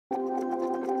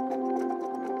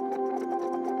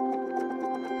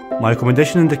My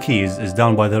accommodation in the Quays is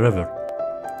down by the river.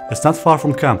 It's not far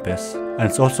from campus and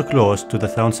it's also close to the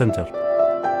town centre.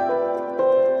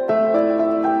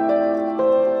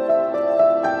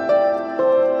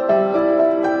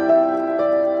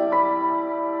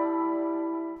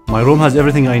 My room has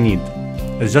everything I need.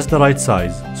 It's just the right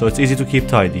size, so it's easy to keep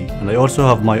tidy, and I also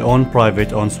have my own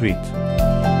private ensuite.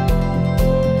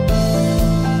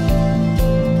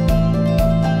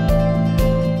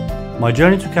 My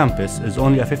journey to campus is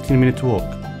only a 15-minute walk,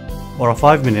 or a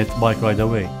 5-minute bike ride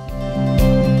away.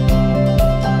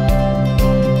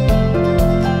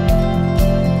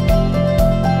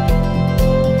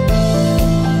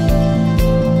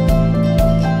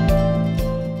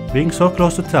 Being so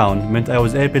close to town meant I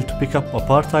was able to pick up a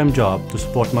part-time job to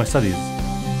support my studies.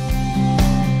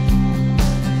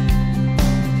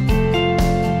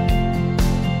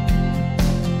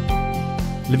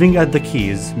 Living at the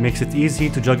Quays makes it easy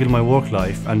to juggle my work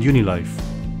life and uni life.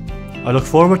 I look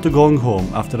forward to going home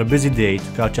after a busy day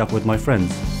to catch up with my friends.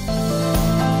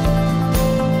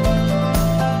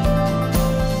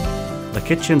 The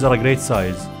kitchens are a great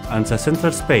size and it's a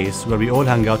central space where we all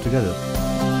hang out together.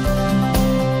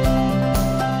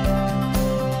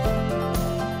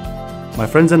 My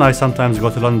friends and I sometimes go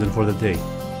to London for the day,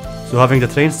 so having the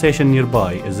train station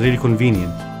nearby is really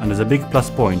convenient and is a big plus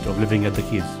point of living at the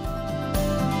Quays.